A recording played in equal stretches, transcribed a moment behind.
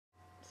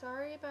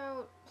sorry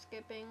about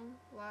skipping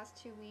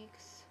last 2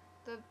 weeks.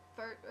 The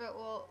first,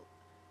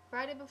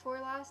 Friday before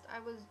last, I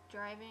was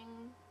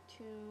driving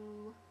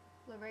to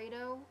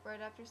Laredo right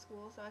after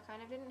school, so I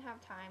kind of didn't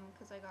have time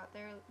because I got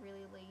there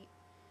really late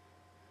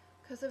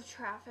because of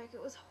traffic.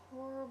 It was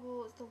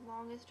horrible. It's the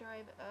longest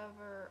drive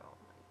ever. Oh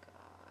my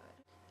god.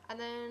 And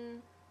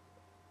then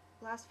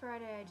last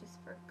Friday, I just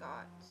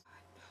forgot.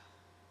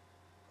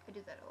 I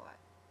do that a lot.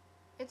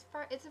 It's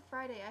a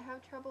Friday. I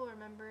have trouble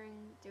remembering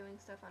doing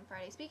stuff on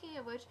Friday. Speaking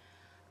of which,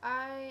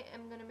 I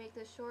am gonna make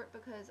this short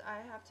because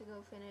I have to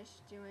go finish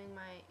doing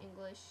my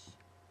English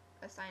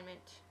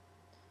assignment.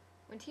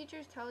 When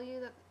teachers tell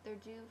you that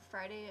they're due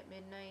Friday at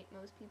midnight,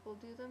 most people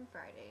do them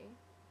Friday.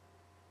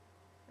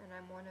 And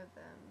I'm one of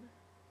them.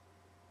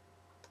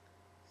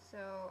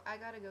 So I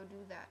gotta go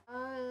do that.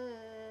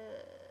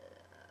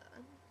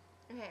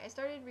 Okay, I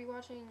started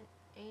rewatching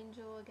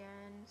Angel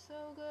again.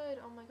 So good.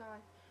 Oh my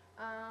god.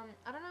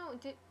 I don't know.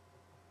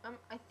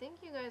 I think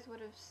you guys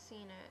would have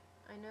seen it.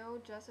 I know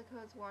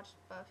Jessica's watched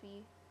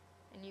Buffy,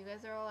 and you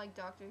guys are all like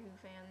Doctor Who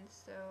fans,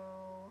 so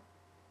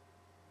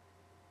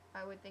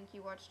I would think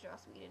you watch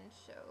Joss Whedon's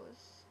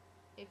shows.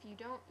 If you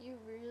don't, you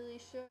really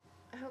should.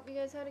 I hope you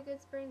guys had a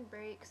good spring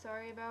break.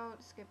 Sorry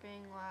about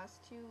skipping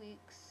last 2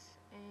 weeks,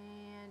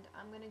 and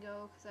I'm gonna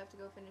go because I have to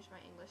go finish my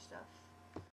English stuff.